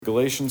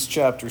Galatians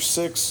chapter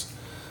 6.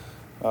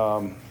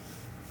 Let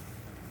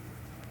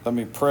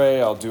me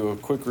pray. I'll do a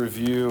quick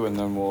review and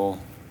then we'll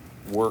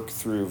work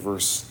through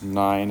verse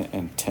 9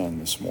 and 10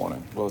 this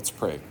morning. Well, let's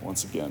pray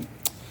once again.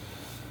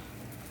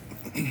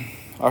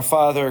 Our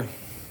Father,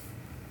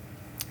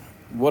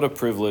 what a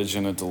privilege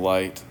and a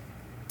delight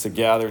to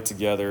gather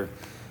together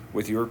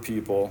with your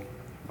people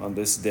on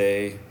this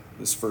day,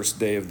 this first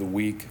day of the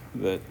week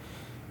that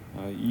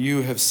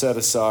you have set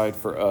aside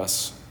for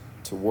us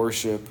to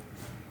worship,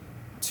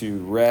 to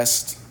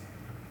rest,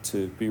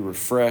 to be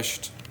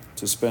refreshed,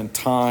 to spend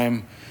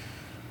time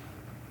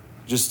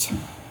just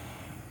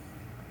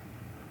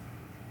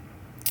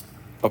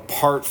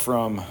apart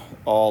from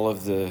all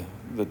of the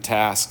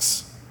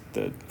tasks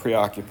that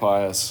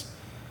preoccupy us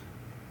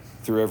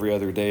through every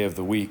other day of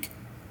the week.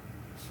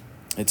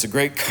 It's a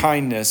great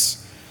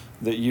kindness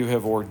that you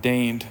have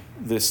ordained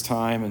this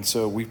time, and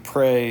so we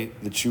pray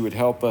that you would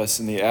help us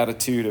in the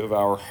attitude of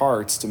our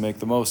hearts to make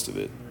the most of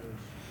it.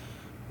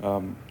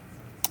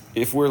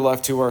 If we're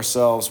left to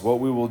ourselves, what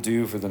we will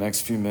do for the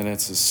next few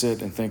minutes is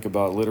sit and think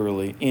about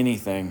literally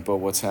anything but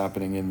what's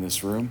happening in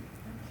this room.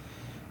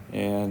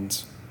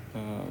 And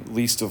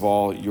least of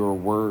all, your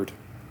word.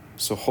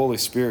 So Holy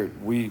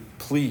Spirit, we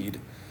plead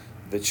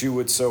that you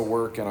would so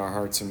work in our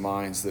hearts and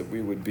minds that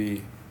we would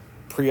be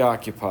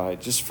preoccupied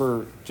just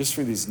for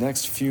these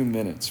next few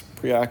minutes,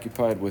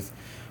 preoccupied with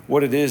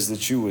what it is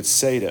that you would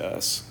say to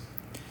us,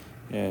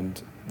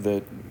 and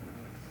that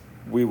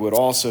we would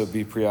also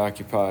be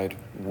preoccupied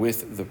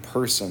with the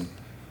person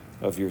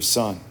of your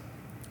Son,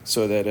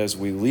 so that as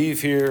we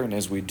leave here and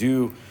as we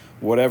do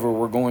whatever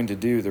we're going to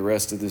do the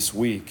rest of this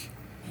week,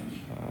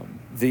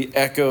 the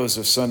echoes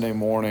of Sunday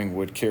morning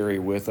would carry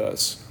with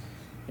us,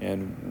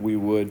 and we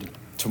would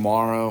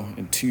tomorrow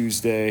and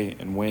Tuesday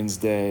and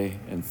Wednesday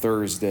and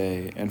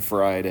Thursday and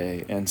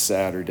Friday and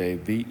Saturday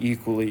be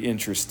equally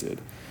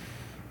interested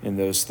in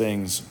those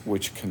things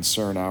which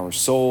concern our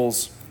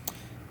souls,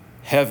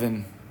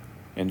 heaven,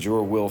 and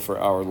your will for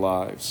our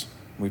lives.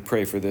 We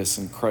pray for this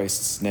in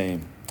Christ's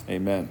name.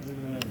 Amen.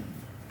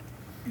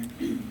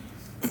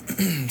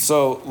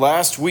 So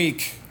last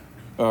week,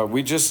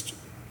 we just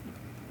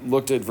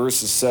looked at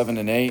verses 7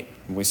 and 8,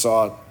 and we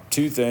saw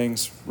two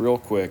things real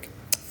quick.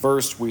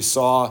 First, we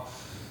saw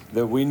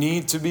that we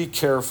need to be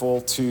careful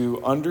to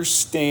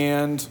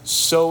understand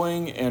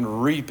sowing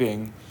and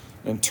reaping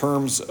in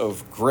terms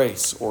of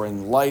grace, or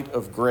in light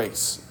of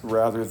grace,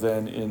 rather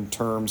than in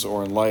terms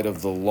or in light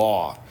of the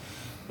law.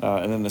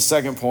 And then the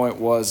second point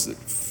was that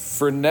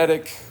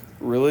frenetic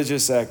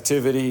religious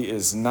activity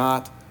is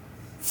not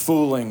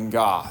fooling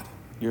God.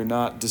 You're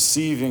not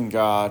deceiving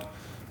God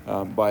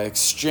by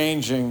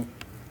exchanging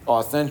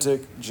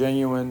authentic,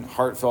 genuine,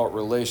 heartfelt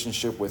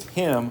relationship with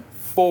Him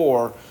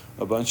for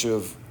a bunch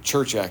of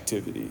church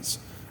activities.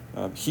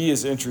 He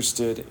is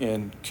interested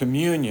in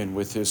communion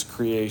with His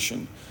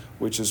creation,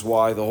 which is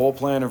why the whole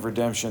plan of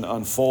redemption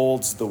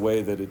unfolds the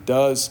way that it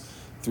does.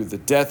 Through the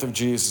death of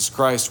Jesus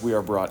Christ, we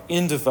are brought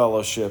into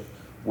fellowship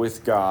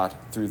with God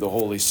through the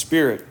Holy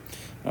Spirit.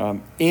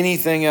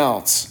 Anything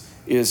else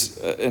is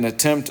an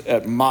attempt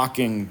at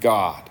mocking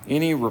God.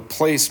 Any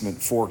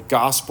replacement for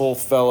gospel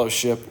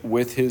fellowship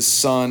with His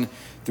Son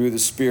through the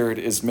Spirit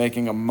is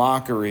making a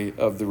mockery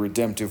of the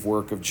redemptive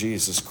work of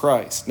Jesus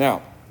Christ.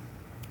 Now,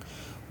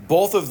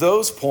 both of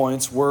those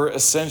points were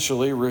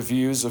essentially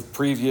reviews of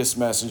previous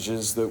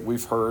messages that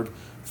we've heard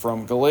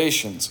from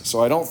Galatians.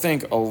 So I don't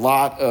think a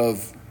lot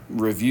of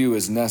review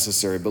is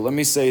necessary, but let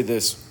me say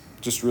this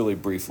just really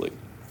briefly.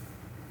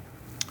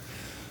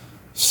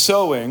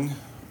 Sowing,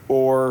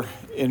 or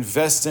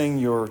investing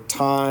your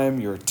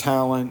time, your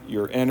talent,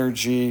 your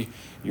energy,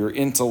 your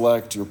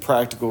intellect, your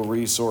practical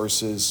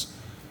resources,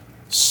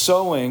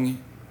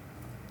 sowing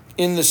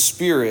in the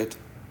Spirit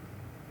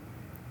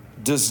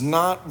does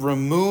not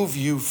remove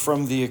you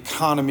from the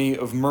economy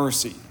of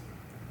mercy.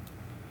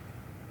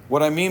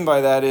 What I mean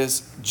by that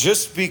is,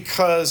 just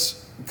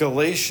because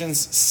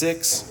Galatians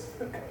 6,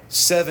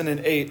 7, and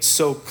 8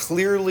 so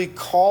clearly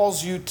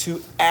calls you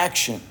to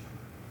action,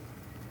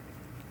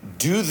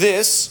 do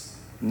this,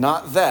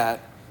 not that,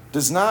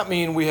 does not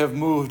mean we have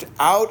moved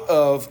out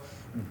of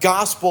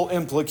gospel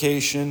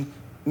implication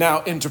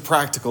now into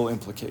practical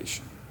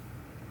implication.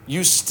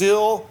 You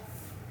still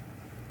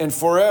and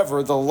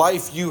forever, the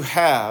life you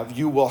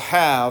will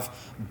have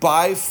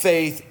by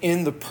faith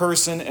in the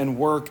person and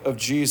work of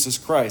Jesus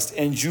Christ.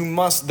 And you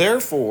must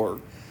therefore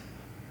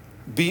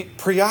be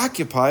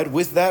preoccupied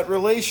with that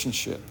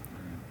relationship,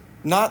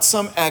 not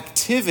some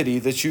activity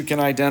that you can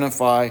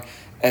identify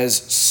as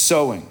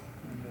sowing.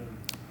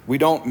 We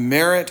don't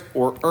merit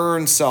or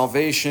earn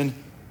salvation,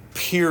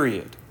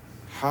 period.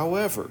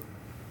 However,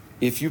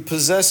 if you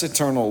possess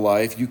eternal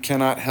life, you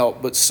cannot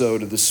help but sow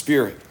to the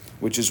Spirit,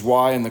 which is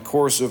why in the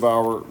course of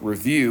our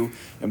review,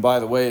 and by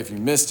the way, if you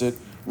missed it,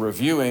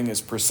 reviewing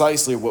is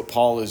precisely what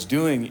Paul is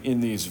doing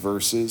in these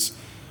verses.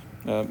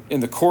 In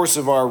the course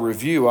of our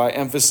review, I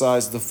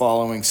emphasized the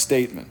following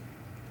statement.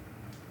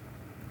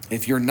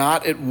 If you're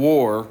not at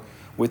war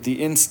with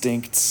the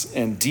instincts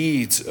and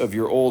deeds of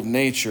your old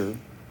nature,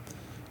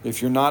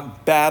 if you're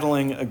not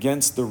battling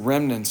against the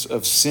remnants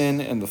of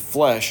sin and the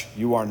flesh,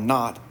 you are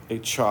not a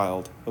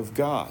child of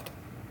God.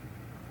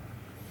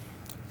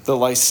 The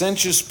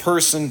licentious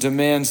person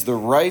demands the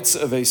rights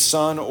of a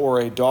son or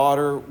a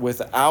daughter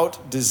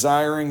without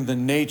desiring the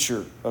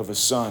nature of a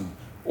son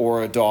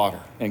or a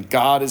daughter. And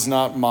God is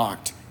not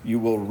mocked. You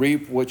will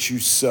reap what you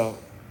sow.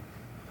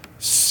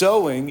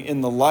 Sowing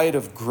in the light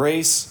of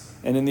grace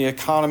and in the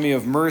economy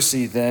of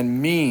mercy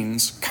then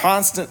means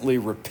constantly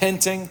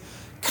repenting,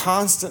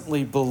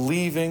 constantly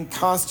believing,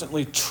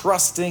 constantly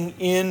trusting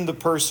in the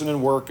person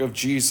and work of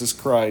Jesus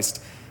Christ,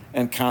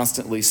 and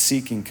constantly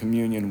seeking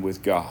communion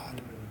with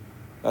God.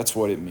 That's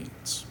what it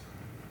means.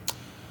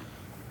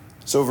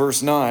 So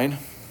verse 9,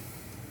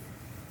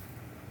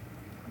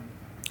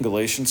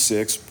 Galatians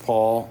 6,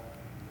 Paul,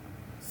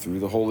 through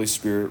the Holy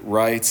Spirit,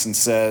 writes and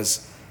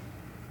says,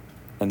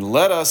 "And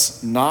let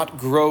us not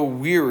grow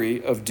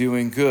weary of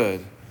doing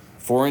good,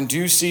 for in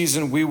due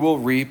season we will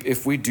reap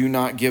if we do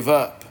not give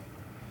up.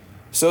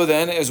 So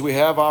then, as we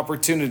have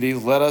opportunity,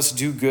 let us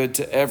do good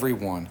to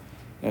everyone,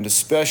 and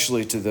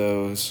especially to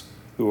those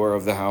who are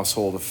of the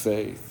household of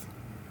faith."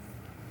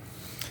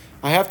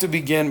 I have to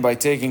begin by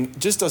taking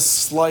just a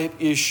slight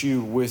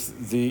issue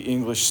with the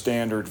English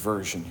Standard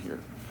Version here.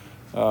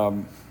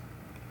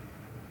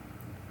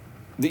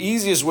 The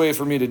easiest way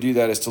for me to do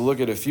that is to look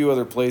at a few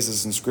other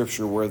places in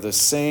Scripture where the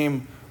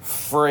same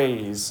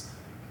phrase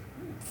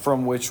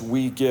from which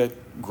we get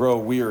grow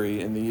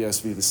weary in the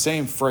ESV, the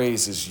same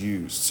phrase is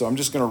used. So I'm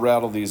just going to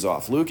rattle these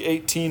off. Luke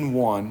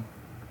 18:1,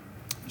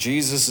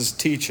 Jesus is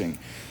teaching,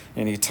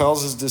 and he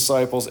tells his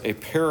disciples a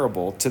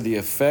parable to the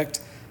effect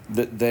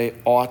that they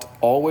ought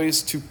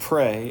always to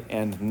pray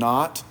and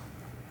not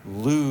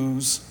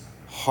lose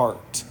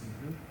heart.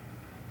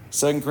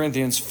 2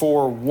 Corinthians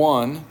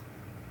 4:1,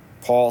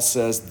 Paul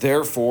says,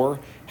 "Therefore,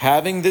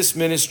 having this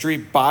ministry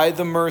by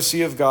the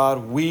mercy of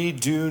God, we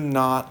do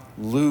not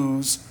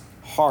lose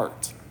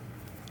heart."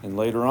 And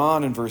later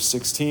on in verse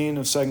 16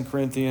 of 2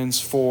 Corinthians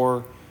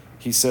 4,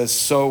 he says,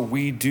 "So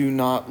we do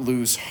not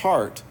lose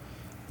heart,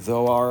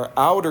 though our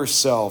outer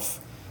self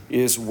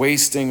is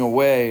wasting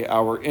away,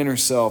 our inner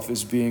self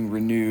is being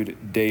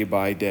renewed day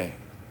by day."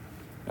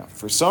 Now,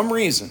 for some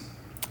reason,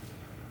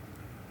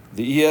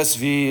 the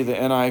ESV, the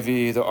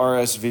NIV, the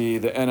RSV,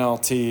 the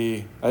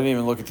NLT, I didn't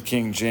even look at the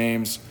King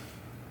James,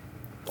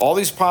 all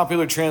these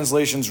popular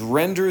translations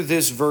render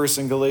this verse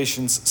in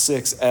Galatians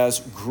 6 as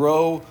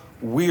grow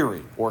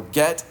weary or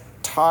get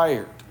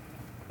tired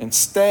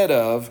instead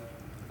of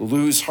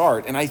lose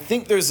heart. And I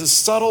think there's a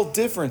subtle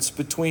difference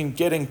between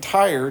getting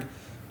tired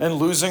and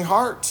losing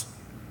heart.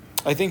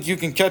 I think you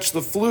can catch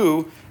the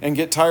flu and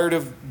get tired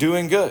of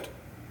doing good.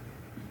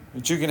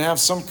 That you can have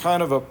some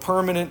kind of a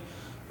permanent,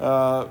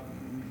 what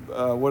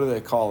do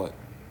they call it?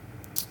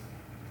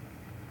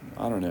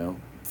 I don't know,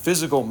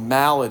 physical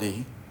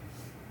malady.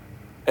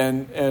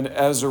 And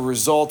as a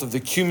result of the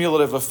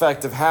cumulative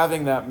effect of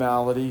having that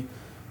malady,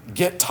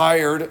 get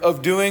tired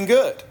of doing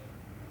good.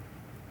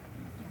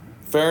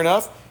 Fair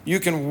enough?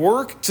 You can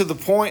work to the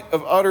point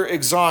of utter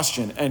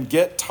exhaustion and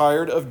get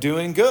tired of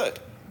doing good.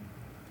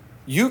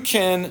 You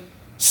can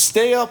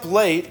stay up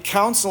late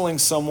counseling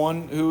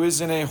someone who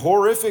is in a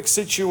horrific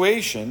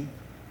situation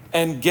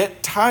and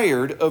get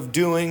tired of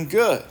doing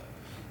good.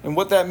 And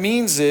what that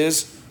means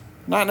is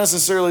not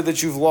necessarily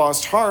that you've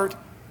lost heart,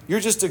 you're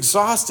just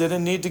exhausted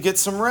and need to get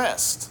some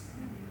rest.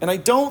 And I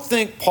don't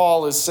think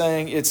Paul is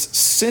saying it's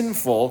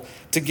sinful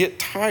to get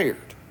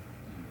tired.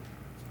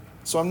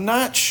 So I'm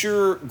not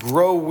sure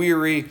grow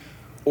weary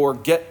or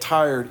get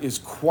tired is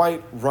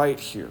quite right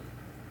here.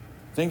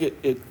 I think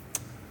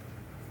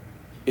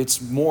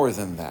it's more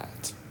than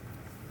that.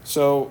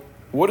 So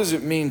what does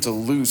it mean to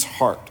lose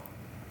heart?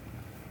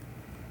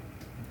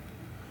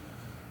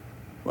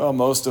 Well,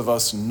 most of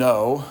us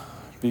know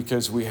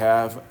because we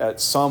have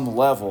at some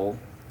level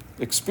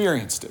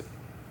experienced it.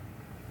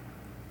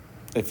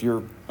 If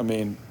you're,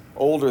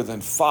 older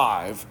than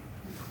 5,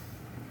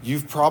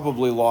 you've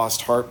probably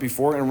lost heart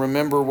before and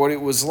remember what it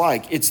was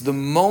like. It's the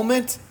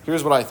moment,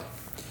 here's what I think.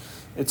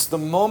 It's the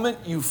moment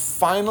you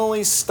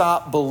finally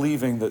stop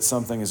believing that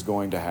something is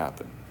going to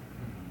happen.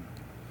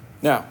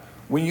 Now,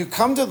 when you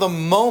come to the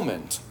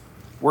moment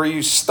where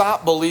you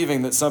stop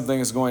believing that something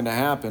is going to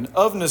happen,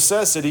 of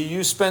necessity,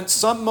 you spent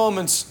some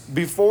moments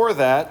before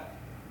that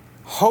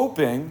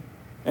hoping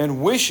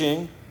and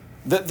wishing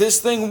that this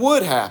thing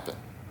would happen.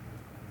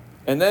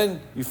 And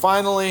then you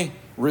finally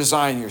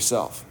resign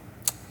yourself.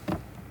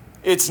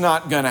 It's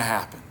not going to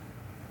happen.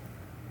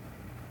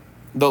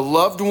 The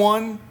loved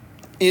one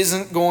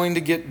isn't going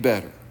to get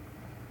better.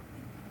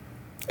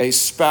 A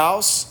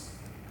spouse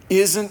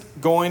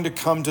isn't going to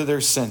come to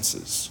their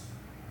senses.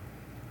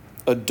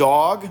 A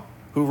dog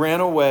who ran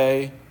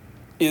away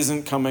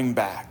isn't coming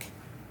back.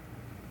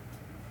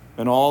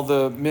 And all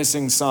the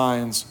missing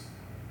signs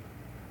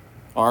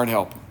aren't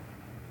helping.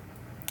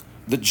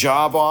 The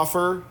job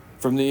offer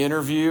from the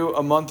interview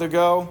a month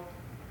ago,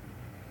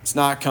 it's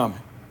not coming.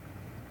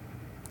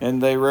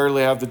 And they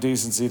rarely have the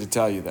decency to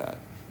tell you that.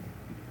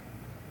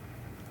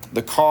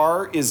 The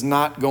car is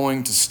not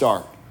going to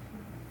start.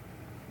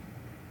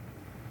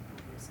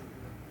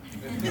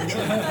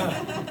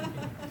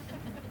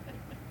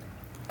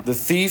 The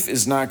thief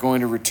is not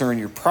going to return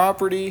your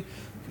property.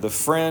 The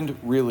friend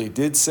really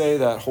did say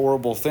that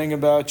horrible thing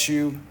about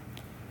you.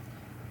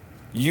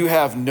 You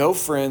have no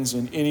friends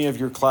in any of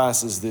your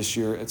classes this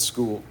year at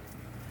school.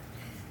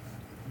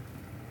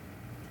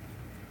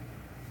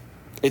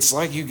 It's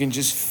like you can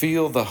just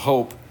feel the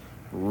hope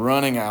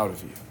running out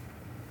of you.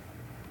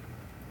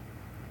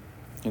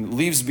 And it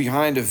leaves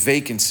behind a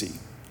vacancy.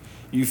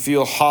 You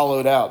feel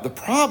hollowed out. The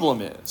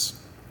problem is,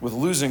 with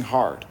losing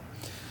heart,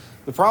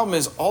 the problem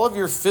is all of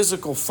your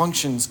physical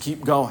functions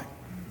keep going.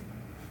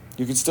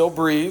 You can still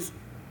breathe.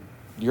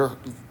 Your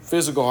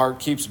physical heart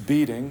keeps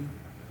beating.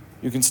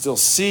 You can still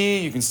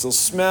see, you can still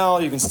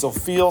smell, you can still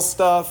feel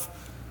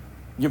stuff.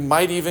 You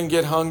might even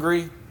get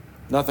hungry.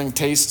 Nothing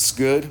tastes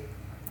good.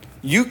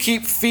 You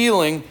keep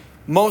feeling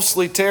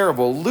mostly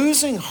terrible.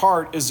 Losing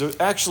heart is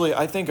actually,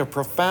 I think, a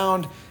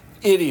profound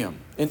idiom.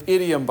 An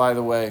idiom, by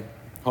the way,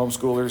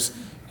 homeschoolers,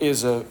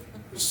 is a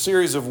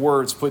series of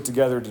words put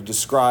together to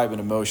describe an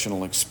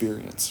emotional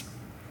experience.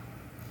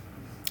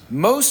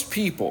 Most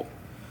people,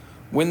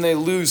 when they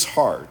lose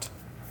heart,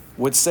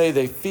 would say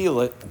they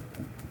feel it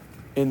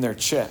in their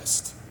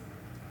chest.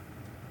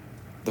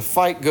 The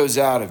fight goes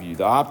out of you.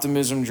 The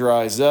optimism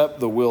dries up.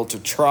 The will to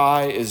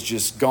try is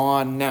just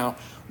gone. Now,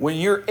 when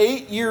you're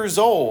 8 years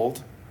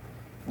old,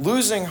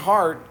 losing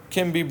heart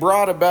can be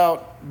brought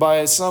about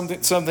by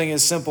something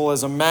as simple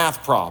as a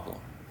math problem.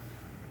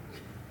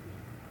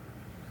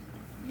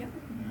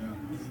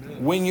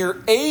 When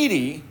you're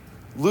 80,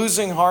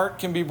 losing heart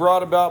can be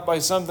brought about by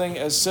something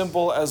as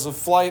simple as a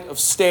flight of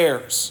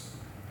stairs.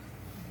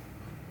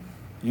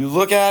 You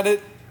look at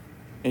it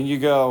and you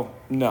go,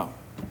 no,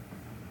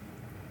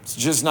 it's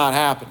just not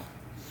happening.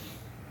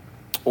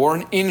 Or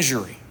an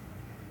injury.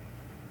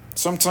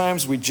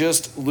 Sometimes we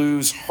just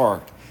lose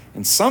heart.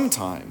 And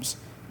sometimes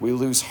we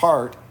lose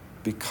heart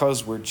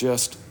because we're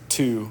just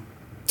too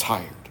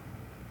tired.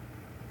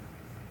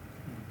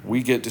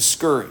 We get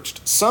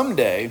discouraged.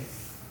 Someday,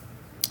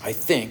 I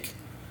think,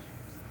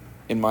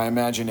 in my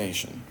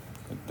imagination,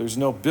 there's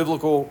no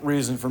biblical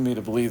reason for me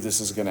to believe this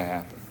is going to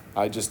happen.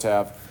 I just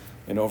have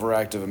an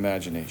overactive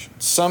imagination.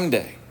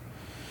 Someday,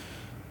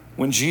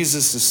 when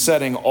Jesus is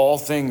setting all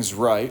things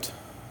right,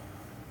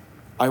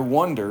 I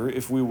wonder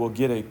if we will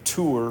get a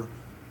tour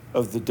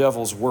of the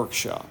devil's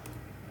workshop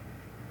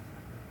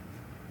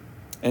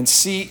and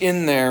see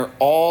in there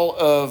all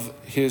of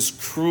his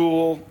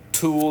cruel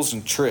tools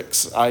and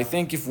tricks. I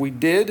think if we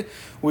did,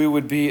 we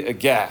would be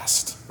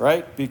aghast,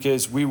 right?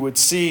 Because we would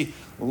see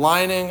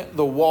lining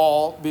the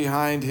wall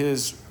behind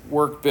his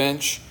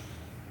workbench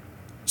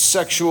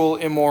sexual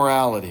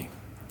immorality,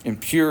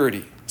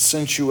 impurity,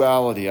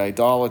 sensuality,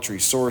 idolatry,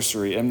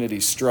 sorcery, enmity,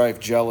 strife,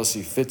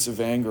 jealousy, fits of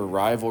anger,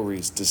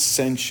 rivalries,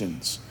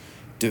 dissensions,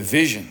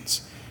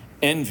 divisions,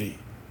 envy,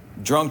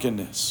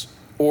 drunkenness,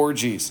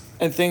 orgies,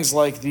 and things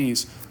like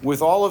these,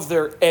 with all of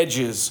their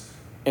edges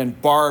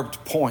and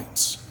barbed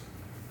points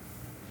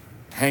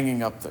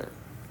hanging up there.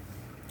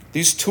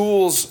 These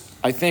tools,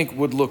 I think,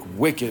 would look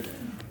wicked,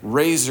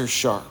 razor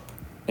sharp,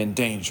 and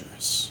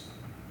dangerous.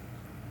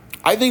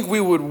 I think we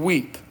would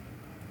weep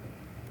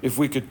if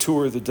we could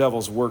tour the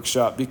devil's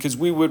workshop, because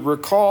we would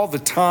recall the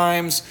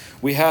times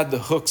we had the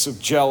hooks of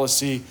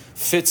jealousy,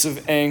 fits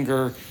of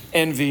anger,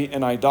 envy,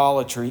 and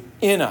idolatry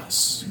in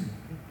us.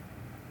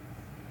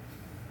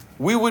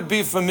 We would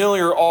be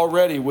familiar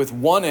already with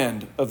one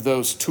end of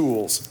those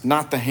tools,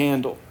 not the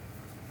handle.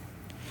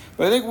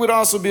 But I think we'd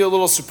also be a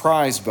little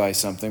surprised by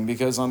something,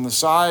 because on the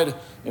side,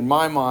 in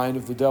my mind,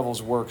 of the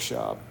devil's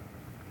workshop,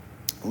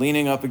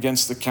 leaning up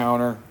against the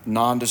counter,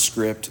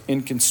 nondescript,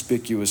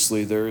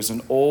 inconspicuously, there is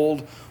an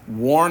old,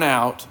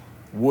 worn-out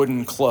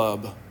wooden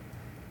club.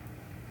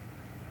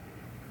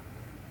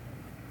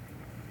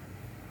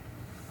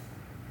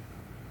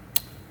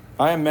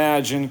 I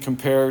imagine,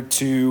 compared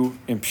to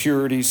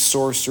impurity,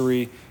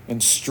 sorcery,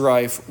 and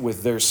strife,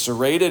 with their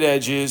serrated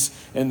edges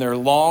and their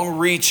long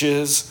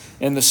reaches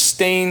and the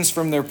stains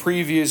from their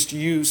previous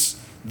use,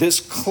 this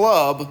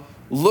club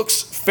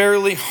looks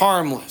fairly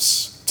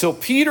harmless. Till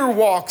Peter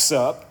walks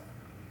up,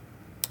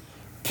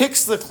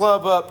 picks the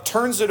club up,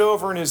 turns it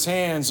over in his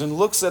hands, and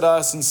looks at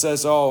us and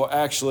says, "Oh,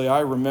 actually, I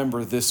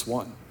remember this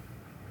one."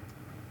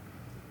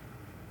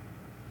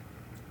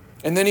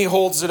 And then he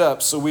holds it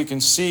up so we can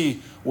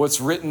see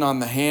what's written on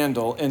the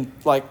handle. And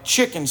like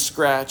chicken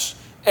scratch,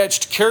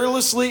 etched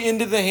carelessly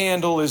into the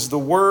handle is the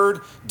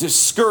word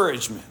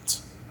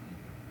discouragement.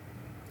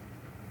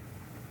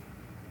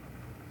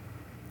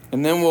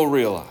 And then we'll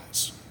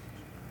realize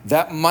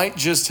that might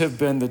just have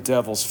been the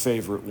devil's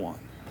favorite one.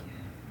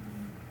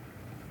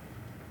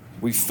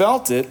 We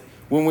felt it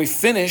when we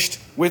finished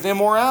with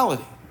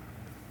immorality.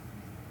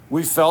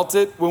 We felt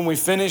it when we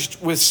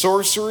finished with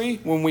sorcery,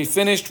 when we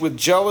finished with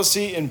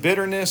jealousy and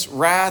bitterness,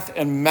 wrath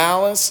and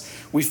malice.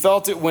 We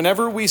felt it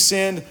whenever we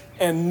sinned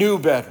and knew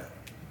better.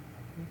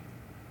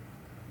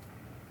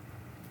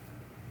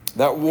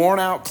 That worn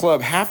out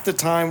club, half the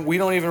time we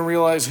don't even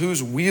realize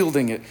who's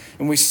wielding it.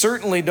 And we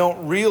certainly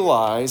don't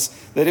realize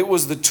that it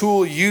was the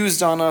tool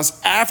used on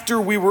us after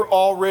we were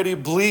already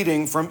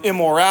bleeding from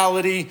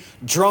immorality,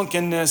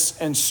 drunkenness,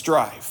 and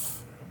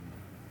strife.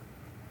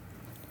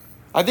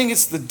 I think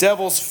it's the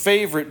devil's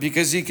favorite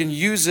because he can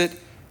use it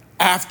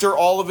after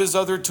all of his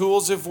other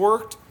tools have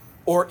worked,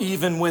 or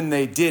even when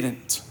they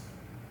didn't.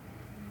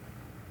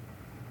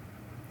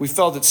 We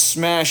felt it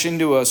smash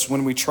into us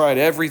when we tried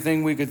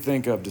everything we could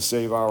think of to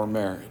save our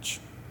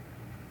marriage.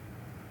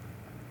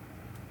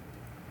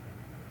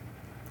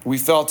 We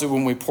felt it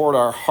when we poured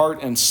our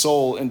heart and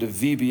soul into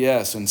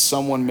VBS and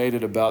someone made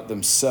it about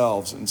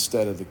themselves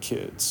instead of the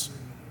kids.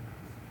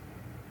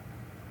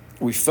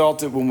 We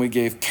felt it when we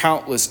gave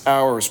countless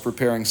hours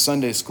preparing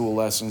Sunday school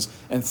lessons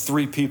and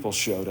 3 people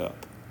showed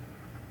up.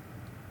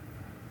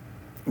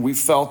 We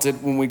felt it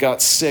when we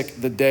got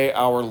sick the day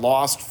our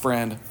lost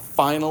friend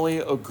finally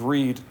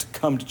agreed to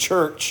come to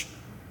church.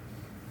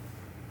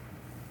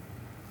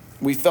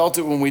 We felt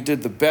it when we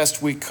did the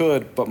best we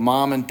could, but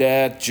mom and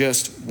dad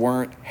just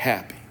weren't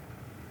happy.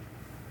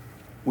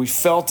 We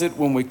felt it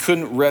when we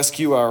couldn't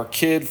rescue our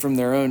kid from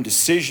their own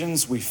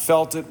decisions. We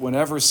felt it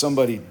whenever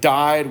somebody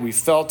died. We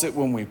felt it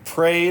when we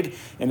prayed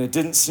and it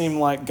didn't seem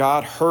like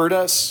God heard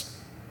us.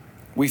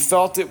 We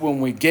felt it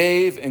when we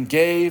gave and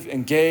gave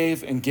and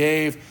gave and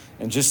gave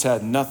and just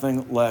had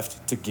nothing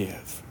left to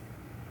give.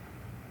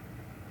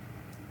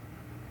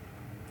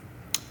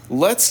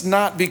 Let's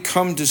not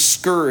become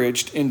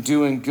discouraged in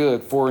doing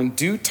good, for in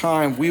due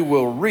time we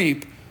will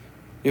reap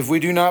if we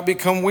do not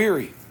become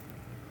weary.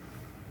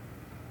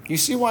 You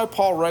see why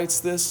Paul writes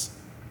this?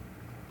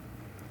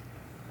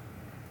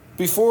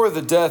 Before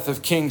the death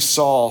of King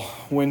Saul,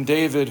 when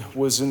David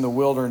was in the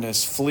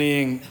wilderness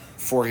fleeing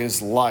for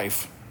his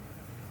life,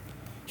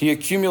 he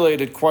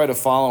accumulated quite a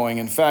following.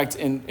 In fact,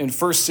 in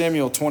 1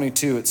 Samuel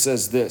 22, it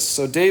says this: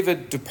 So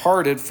David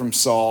departed from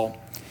Saul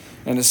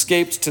and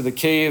escaped to the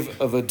cave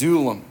of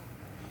Adullam.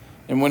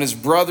 And when his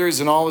brothers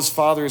and all his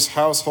father's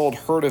household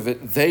heard of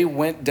it, they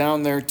went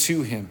down there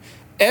to him.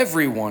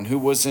 Everyone who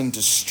was in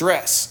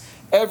distress,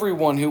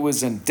 everyone who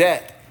was in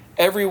debt,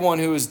 everyone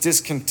who was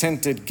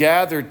discontented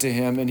gathered to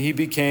him, and he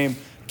became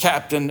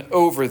captain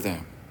over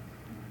them.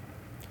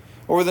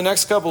 Over the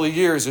next couple of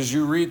years, as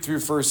you read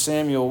through 1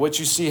 Samuel, what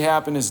you see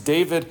happen is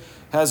David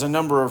has a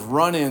number of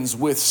run-ins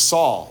with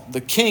Saul.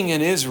 The king in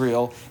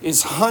Israel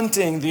is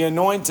hunting the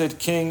anointed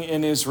king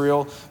in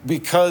Israel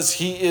because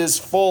he is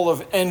full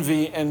of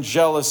envy and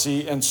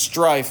jealousy and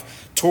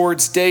strife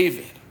towards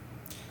David.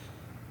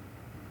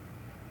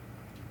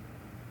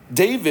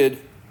 David,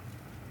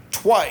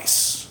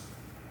 twice,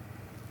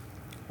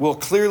 will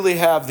clearly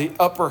have the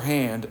upper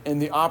hand and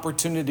the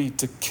opportunity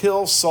to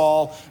kill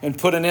Saul and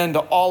put an end to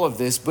all of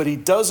this, but he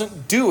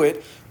doesn't do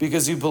it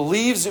because he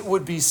believes it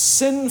would be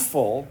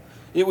sinful.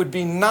 It would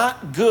be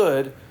not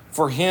good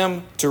for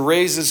him to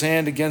raise his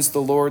hand against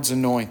the Lord's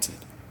anointed.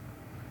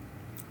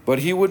 But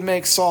he would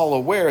make Saul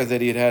aware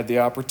that he had had the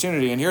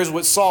opportunity. And here's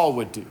what Saul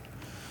would do.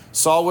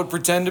 Saul would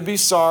pretend to be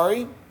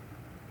sorry.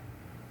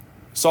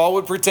 Saul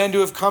would pretend to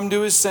have come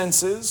to his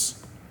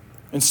senses.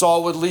 And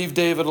Saul would leave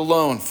David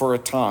alone for a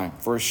time,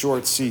 for a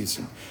short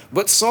season.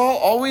 But Saul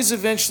always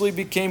eventually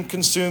became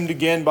consumed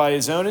again by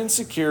his own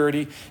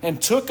insecurity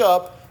and took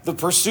up the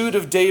pursuit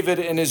of David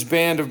and his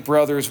band of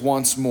brothers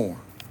once more.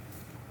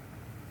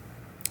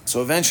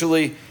 So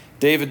eventually,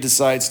 David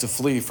decides to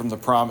flee from the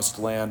promised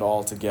land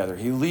altogether.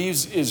 He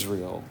leaves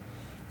Israel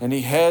and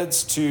he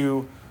heads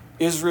to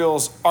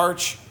Israel's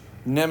arch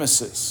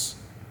nemesis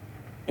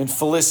in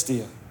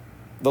Philistia,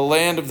 the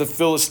land of the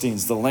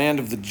Philistines, the land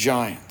of the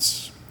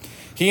giants.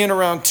 He and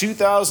around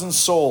 2,000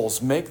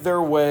 souls make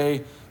their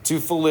way to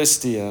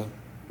Philistia,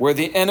 where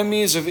the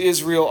enemies of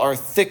Israel are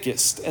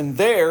thickest. And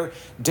there,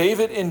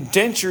 David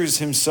indentures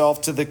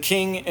himself to the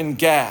king in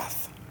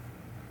Gath,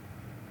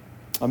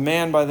 a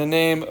man by the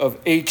name of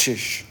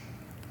Achish.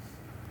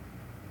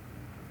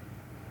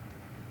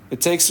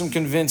 It takes some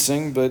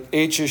convincing, but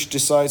Achish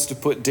decides to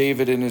put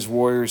David and his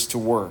warriors to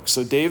work.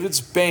 So David's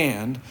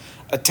band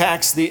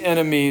attacks the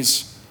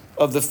enemies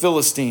of the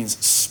Philistines,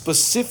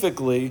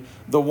 specifically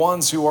the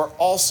ones who are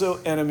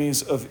also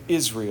enemies of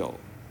Israel.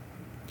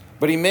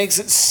 But he makes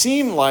it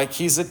seem like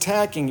he's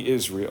attacking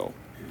Israel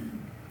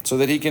so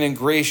that he can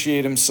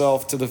ingratiate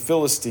himself to the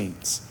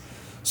Philistines.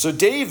 So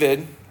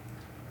David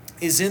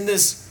is in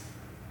this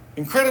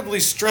incredibly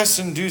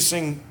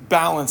stress-inducing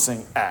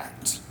balancing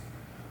act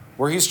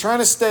where he's trying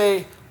to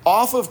stay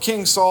off of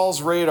King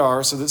Saul's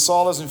radar so that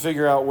Saul doesn't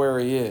figure out where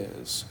he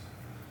is.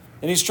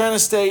 And he's trying to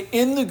stay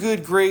in the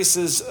good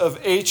graces of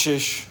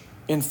Achish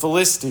in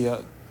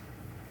Philistia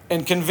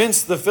and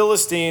convince the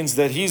Philistines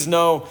that he's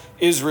no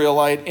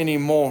Israelite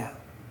anymore.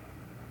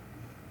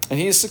 And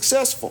he is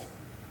successful.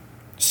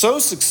 So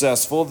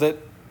successful that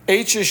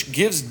Achish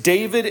gives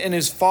David and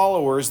his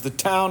followers the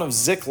town of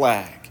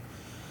Ziklag.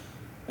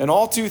 And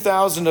all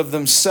 2,000 of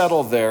them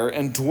settle there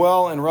and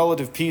dwell in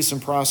relative peace and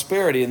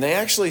prosperity. And they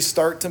actually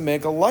start to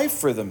make a life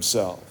for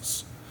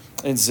themselves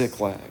in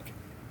Ziklag.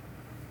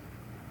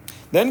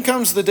 Then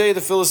comes the day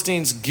the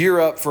Philistines gear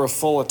up for a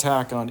full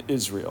attack on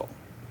Israel.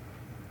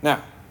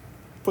 Now,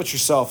 put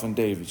yourself in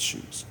David's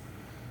shoes.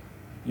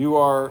 You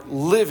are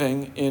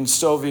living in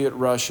Soviet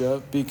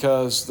Russia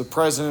because the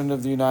President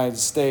of the United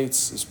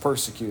States is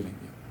persecuting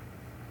you.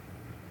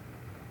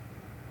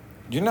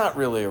 You're not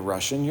really a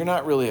Russian. You're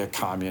not really a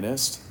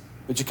communist.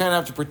 But you kind of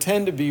have to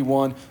pretend to be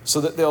one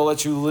so that they'll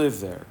let you live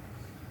there.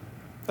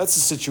 That's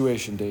the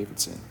situation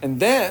David's in. And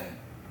then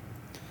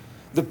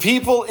the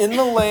people in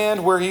the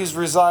land where he's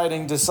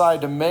residing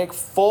decide to make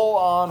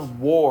full-on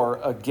war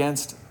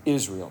against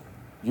Israel,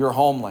 your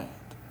homeland.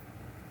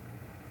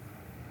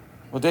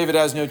 Well, David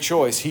has no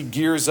choice. He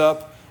gears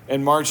up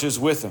and marches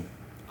with them.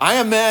 I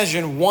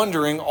imagine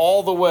wondering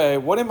all the way,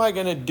 what am I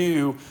going to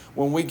do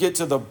when we get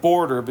to the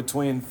border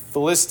between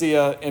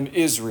Philistia and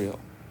Israel?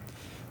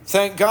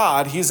 Thank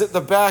God he's at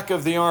the back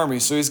of the army,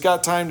 so he's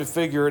got time to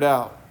figure it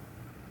out.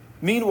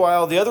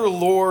 Meanwhile, the other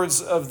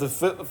lords of the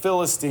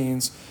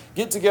Philistines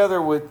get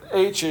together with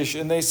Achish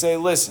and they say,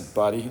 listen,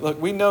 buddy,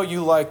 look, we know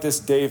you like this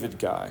David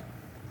guy,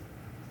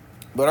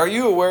 but are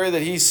you aware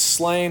that he's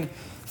slain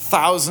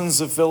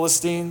thousands of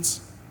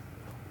Philistines?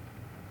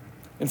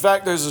 In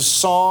fact, there's a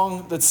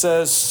song that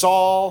says,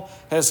 Saul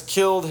has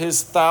killed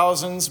his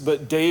thousands,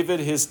 but David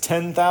his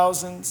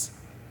 10,000s.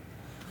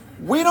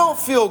 We don't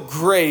feel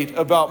great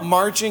about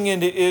marching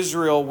into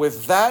Israel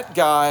with that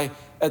guy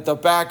at the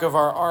back of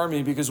our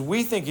army because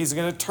we think he's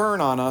going to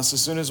turn on us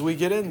as soon as we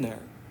get in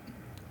there.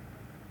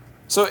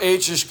 So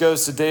Achish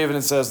goes to David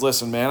and says,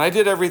 listen, man, I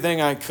did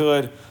everything I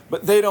could,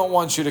 but they don't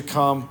want you to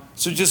come,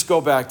 so just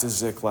go back to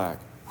Ziklag.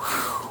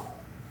 Whew.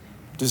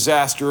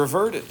 Disaster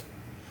averted.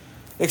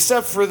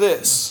 Except for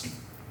this.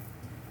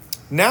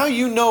 Now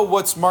you know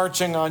what's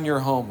marching on your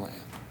homeland.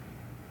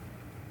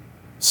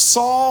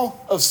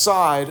 Saul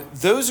aside,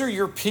 those are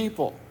your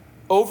people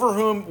over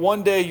whom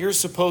one day you're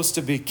supposed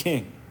to be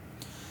king.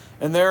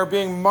 And they are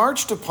being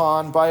marched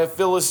upon by a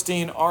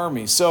Philistine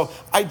army. So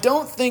I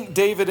don't think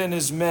David and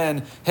his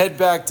men head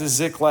back to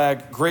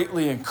Ziklag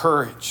greatly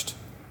encouraged.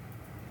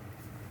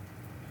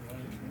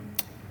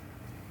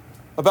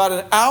 About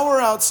an hour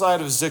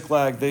outside of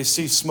Ziklag, they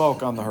see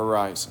smoke on the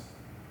horizon.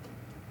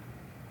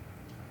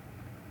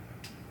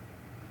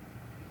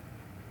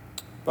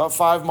 About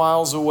 5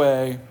 miles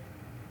away,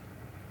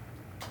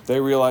 they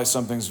realize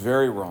something's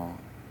very wrong.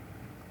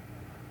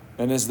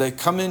 And as they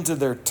come into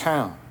their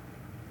town,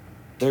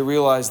 they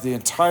realize the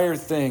entire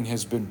thing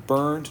has been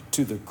burned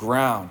to the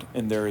ground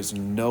and there is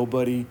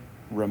nobody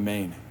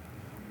remaining.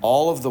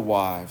 All of the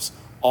wives,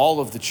 all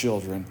of the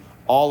children,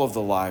 all of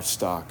the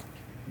livestock,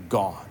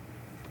 gone.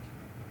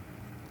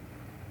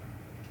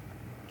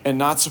 And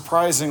not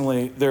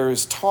surprisingly, there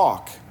is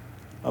talk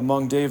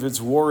among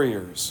David's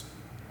warriors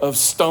of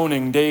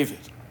stoning David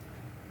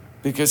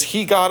because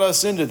he got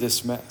us into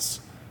this mess.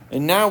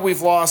 And now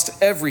we've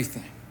lost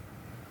everything.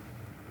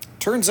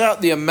 Turns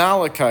out the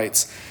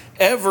Amalekites,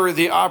 ever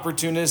the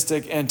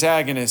opportunistic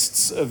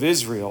antagonists of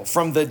Israel,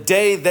 from the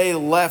day they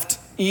left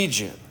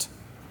Egypt,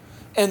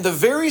 and the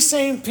very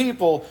same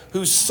people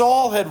who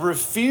Saul had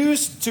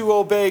refused to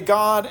obey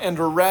God and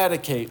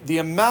eradicate, the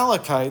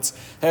Amalekites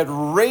had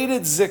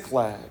raided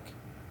Ziklag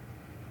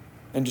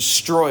and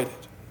destroyed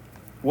it.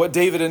 What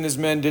David and his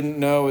men didn't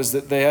know is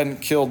that they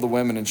hadn't killed the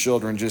women and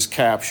children, just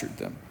captured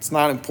them. It's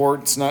not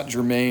important, it's not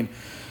germane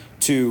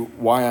to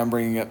why I'm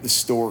bringing up this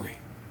story.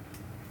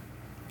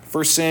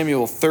 1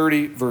 Samuel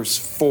 30, verse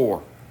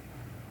 4.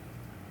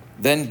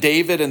 Then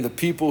David and the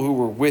people who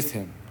were with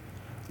him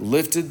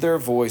lifted their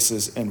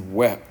voices and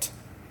wept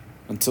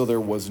until there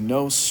was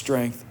no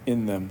strength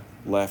in them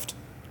left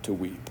to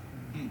weep.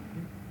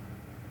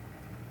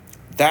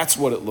 That's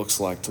what it looks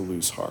like to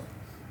lose heart.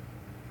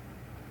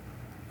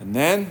 And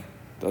then,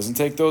 doesn't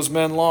take those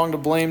men long to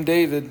blame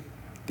David.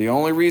 The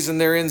only reason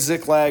they're in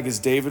Ziklag is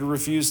David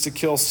refused to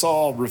kill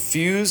Saul,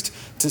 refused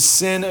to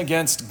sin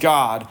against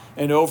God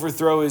and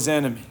overthrow his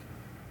enemy.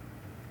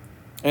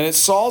 And it's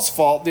Saul's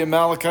fault the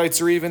Amalekites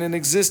are even in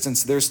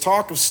existence. There's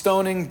talk of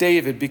stoning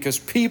David because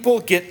people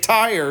get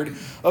tired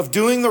of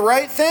doing the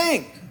right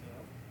thing.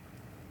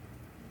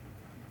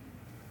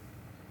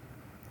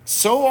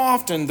 So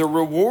often, the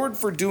reward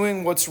for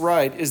doing what's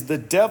right is the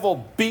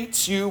devil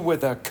beats you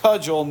with a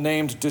cudgel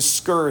named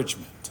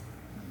discouragement.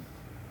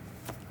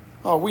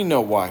 Oh, we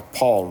know why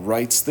Paul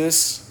writes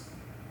this.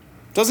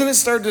 Doesn't it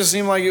start to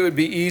seem like it would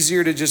be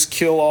easier to just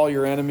kill all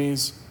your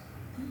enemies?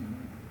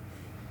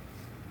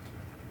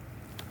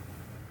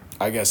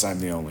 I guess I'm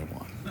the only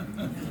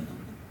one.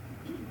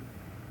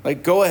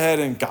 Like, go ahead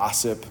and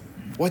gossip.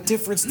 What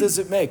difference does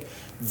it make?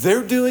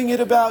 They're doing it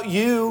about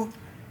you.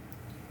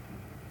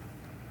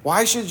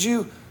 Why should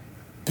you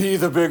be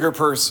the bigger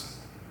person?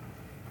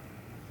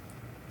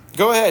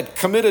 Go ahead,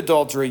 commit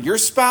adultery. Your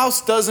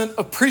spouse doesn't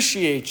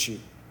appreciate you.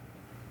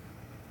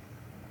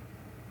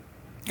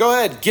 Go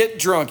ahead, get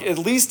drunk. At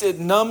least it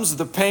numbs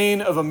the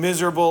pain of a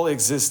miserable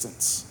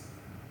existence.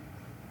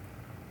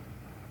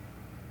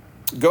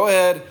 Go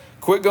ahead,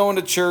 quit going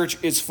to church.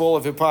 It's full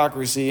of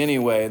hypocrisy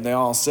anyway. And they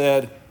all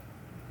said,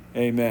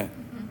 amen.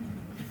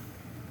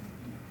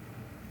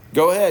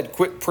 Go ahead,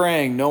 quit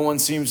praying. No one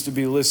seems to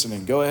be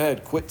listening. Go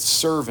ahead, quit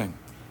serving.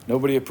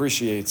 Nobody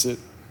appreciates it.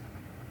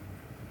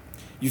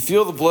 You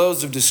feel the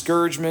blows of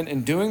discouragement,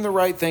 and doing the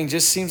right thing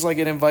just seems like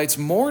it invites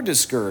more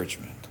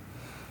discouragement.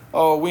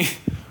 Oh,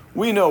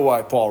 we know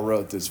why Paul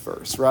wrote this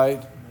verse,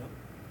 right?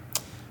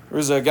 There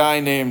was a guy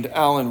named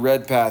Alan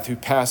Redpath who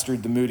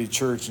pastored the Moody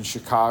Church in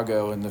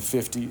Chicago in the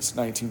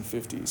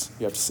 1950s.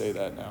 You have to say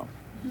that now.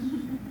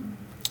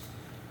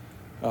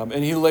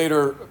 And he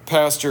later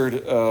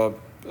pastored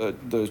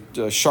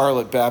the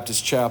Charlotte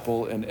Baptist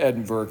Chapel in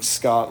Edinburgh,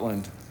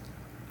 Scotland.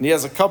 And he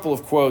has a couple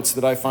of quotes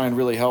that I find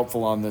really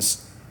helpful on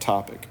this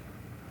topic.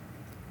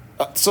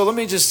 So let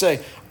me just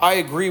say, I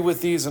agree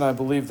with these and I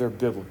believe they're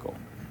biblical.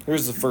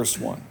 Here's the first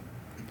one.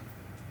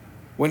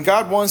 When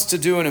God wants to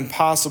do an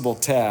impossible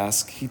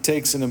task, he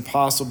takes an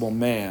impossible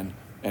man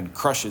and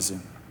crushes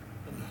him.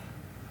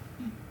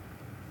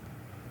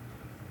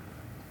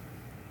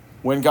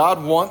 When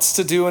God wants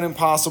to do an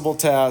impossible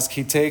task,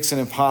 he takes an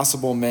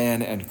impossible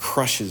man and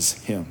crushes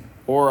him.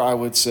 Or I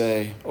would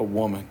say a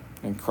woman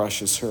and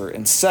crushes her.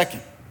 And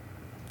second,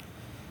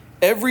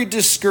 every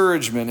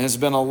discouragement has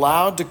been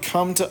allowed to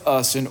come to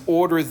us in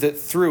order that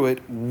through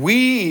it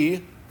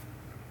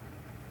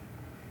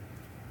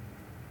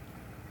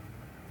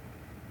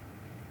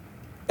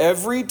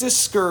Every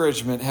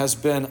discouragement has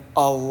been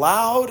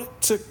allowed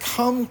to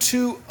come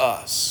to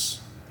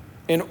us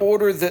in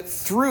order that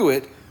through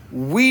it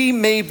we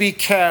may be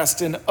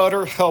cast in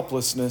utter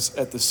helplessness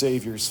at the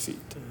Savior's feet.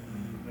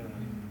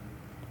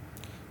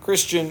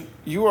 Christian,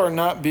 you are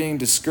not being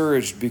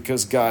discouraged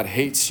because God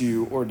hates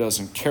you or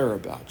doesn't care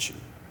about you.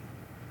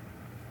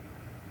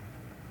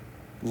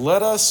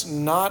 Let us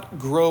not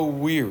grow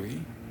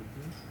weary.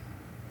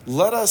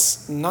 Let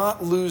us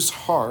not lose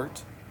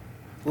heart.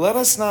 Let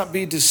us not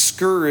be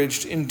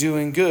discouraged in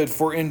doing good,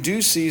 for in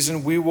due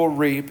season we will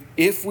reap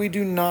if we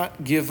do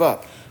not give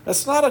up.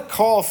 That's not a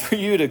call for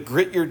you to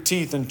grit your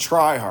teeth and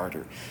try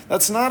harder.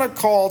 That's not a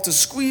call to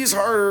squeeze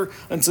harder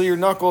until your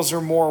knuckles are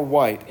more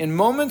white. In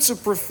moments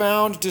of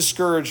profound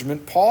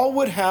discouragement, Paul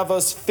would have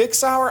us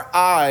fix our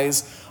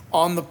eyes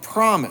on the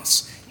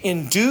promise.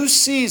 In due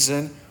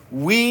season,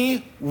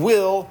 we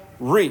will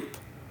reap.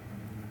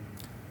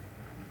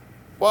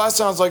 Well, that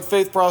sounds like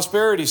faith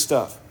prosperity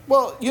stuff.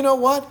 Well, you know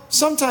what?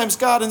 Sometimes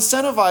God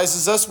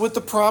incentivizes us with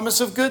the promise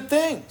of good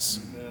things.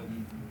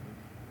 Amen.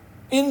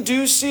 In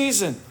due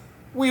season,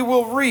 we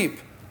will reap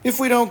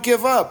if we don't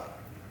give up.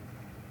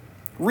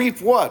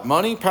 Reap what?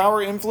 Money,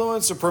 power,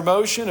 influence, a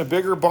promotion, a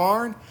bigger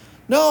barn?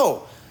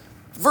 No.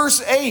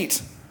 Verse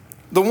 8,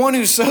 the one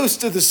who sows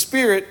to the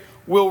Spirit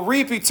will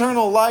reap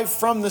eternal life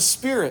from the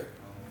Spirit.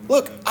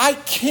 Look, I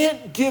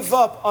can't give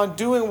up on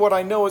doing what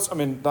I know is,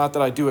 not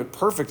that I do it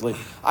perfectly.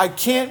 I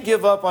can't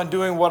give up on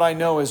doing what I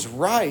know is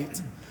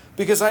right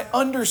because I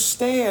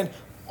understand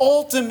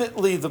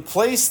ultimately the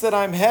place that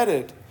I'm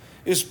headed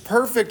is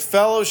perfect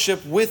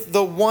fellowship with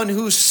the one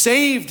who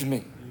saved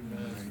me.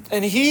 Amen.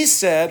 And he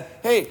said,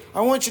 hey,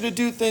 I want you to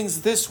do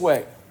things this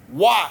way.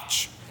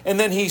 Watch. And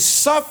then he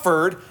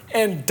suffered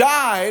and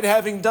died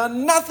having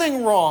done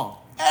nothing wrong,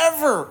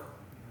 ever.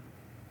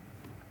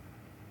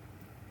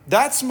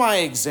 That's my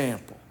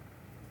example.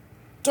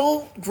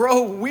 Don't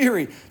grow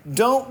weary.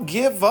 Don't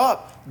give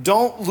up.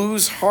 Don't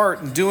lose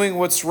heart in doing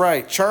what's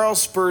right.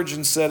 Charles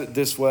Spurgeon said it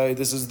this way.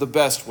 This is the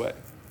best way.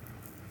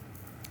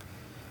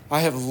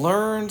 I have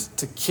learned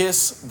to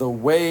kiss the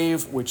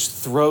wave which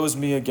throws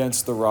me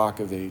against the rock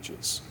of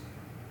ages.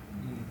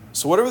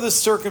 So whatever the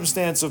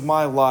circumstance of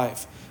my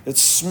life that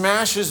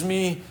smashes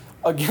me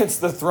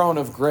against the throne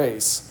of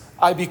grace,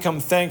 I become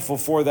thankful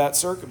for that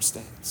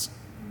circumstance.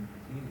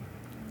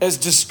 As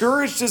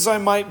discouraged as I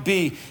might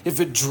be, if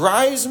it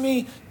drives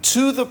me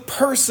to the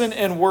person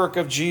and work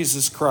of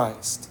Jesus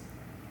Christ,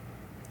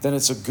 then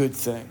it's a good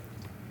thing.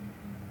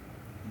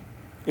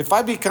 If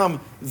I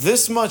become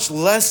this much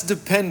less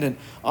dependent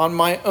on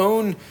my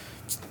own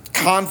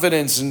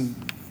confidence and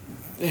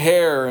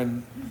hair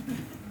and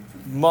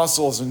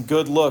muscles and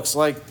good looks,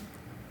 like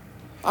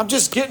I'm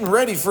just getting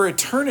ready for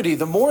eternity,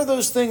 the more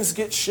those things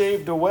get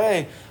shaved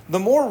away, the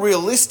more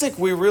realistic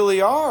we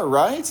really are,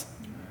 right?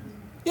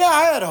 Yeah,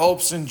 I had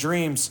hopes and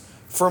dreams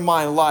for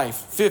my life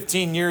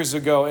 15 years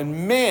ago,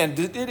 and man,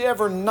 did it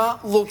ever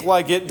not look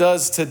like it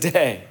does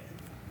today.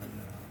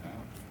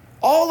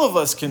 All of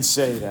us can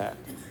say that.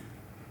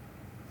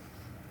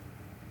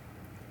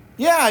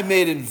 Yeah, I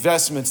made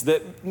investments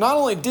that not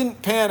only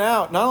didn't pan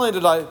out, not only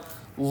did I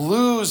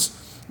lose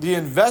the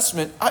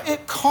investment,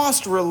 it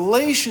cost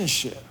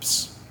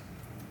relationships,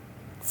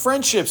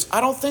 friendships.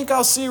 I don't think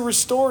I'll see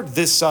restored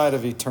this side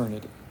of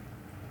eternity.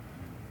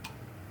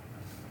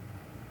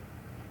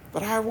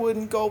 But I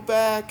wouldn't go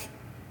back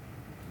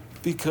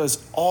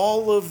because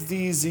all of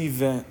these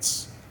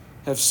events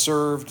have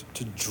served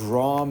to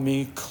draw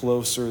me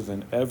closer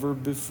than ever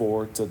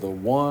before to the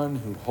one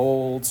who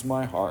holds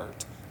my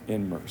heart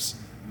in mercy.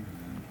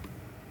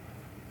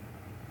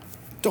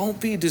 Don't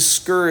be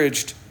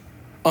discouraged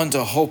unto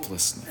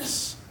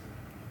hopelessness.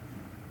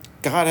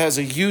 God has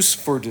a use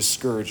for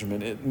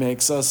discouragement. It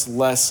makes us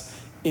less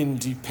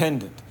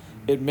independent.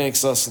 it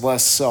makes us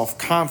less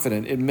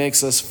self-confident. It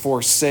makes us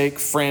forsake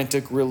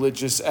frantic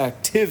religious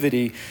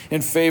activity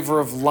in favor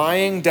of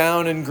lying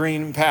down in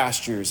green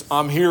pastures.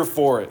 I'm here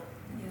for it.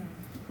 Yeah.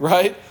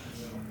 Right?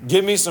 Yeah.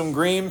 Give me some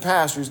green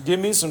pastures. Give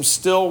me some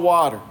still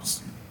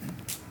waters.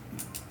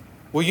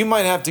 Well, you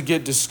might have to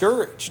get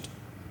discouraged.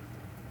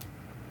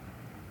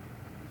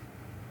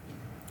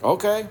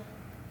 Okay.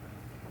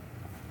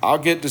 I'll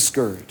get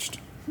discouraged.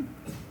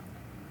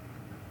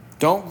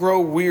 Don't grow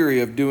weary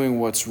of doing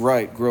what's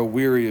right. Grow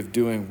weary of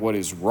doing what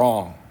is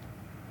wrong.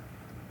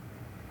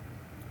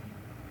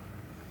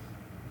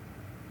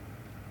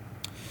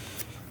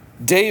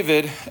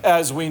 David,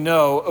 as we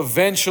know,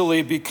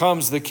 eventually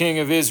becomes the king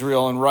of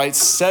Israel and writes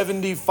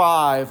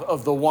 75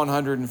 of the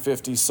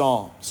 150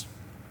 Psalms.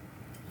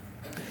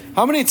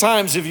 How many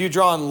times have you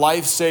drawn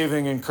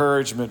life-saving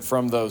encouragement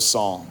from those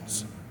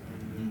Psalms?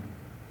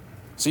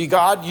 See,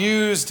 God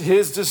used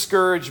his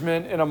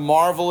discouragement in a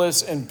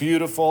marvelous and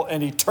beautiful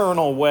and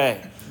eternal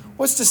way.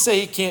 What's to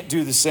say he can't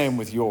do the same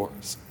with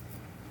yours?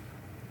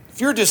 If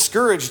you're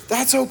discouraged,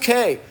 that's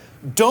okay.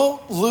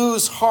 Don't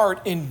lose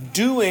heart in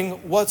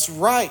doing what's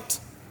right.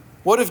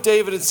 What if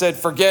David had said,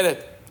 forget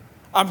it,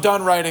 I'm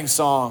done writing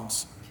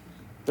songs.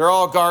 They're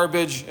all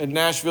garbage and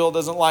Nashville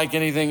doesn't like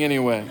anything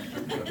anyway.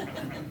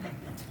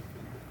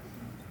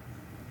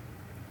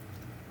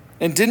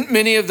 And didn't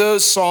many of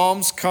those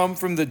psalms come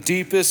from the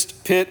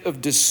deepest pit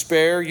of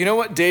despair? You know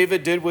what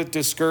David did with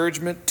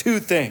discouragement? Two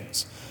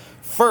things.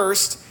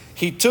 First,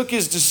 he took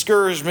his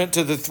discouragement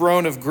to the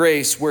throne of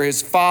grace where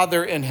his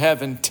Father in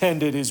heaven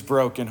tended his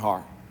broken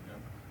heart.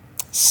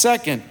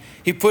 Second,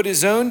 he put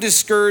his own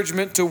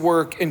discouragement to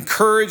work,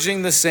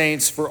 encouraging the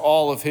saints for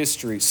all of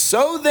history.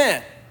 So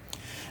then,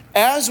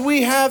 as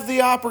we have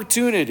the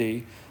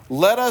opportunity,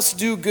 let us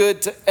do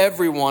good to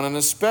everyone, and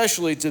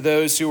especially to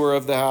those who are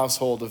of the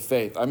household of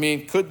faith. I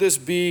mean, could this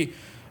be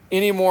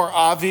any more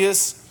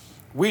obvious?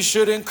 We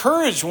should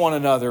encourage one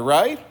another,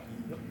 right?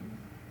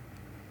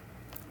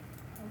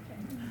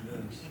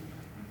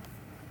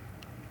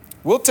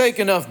 We'll take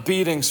enough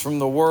beatings from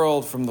the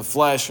world, from the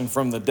flesh, and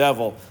from the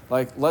devil.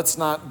 Let's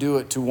not do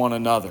it to one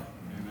another.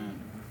 Amen.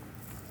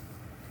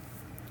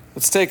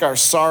 Let's take our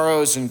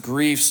sorrows and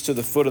griefs to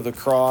the foot of the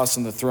cross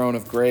and the throne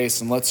of grace,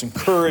 and let's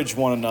encourage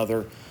one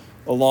another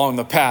along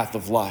the path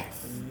of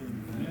life.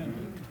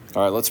 Amen.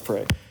 All right, let's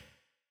pray.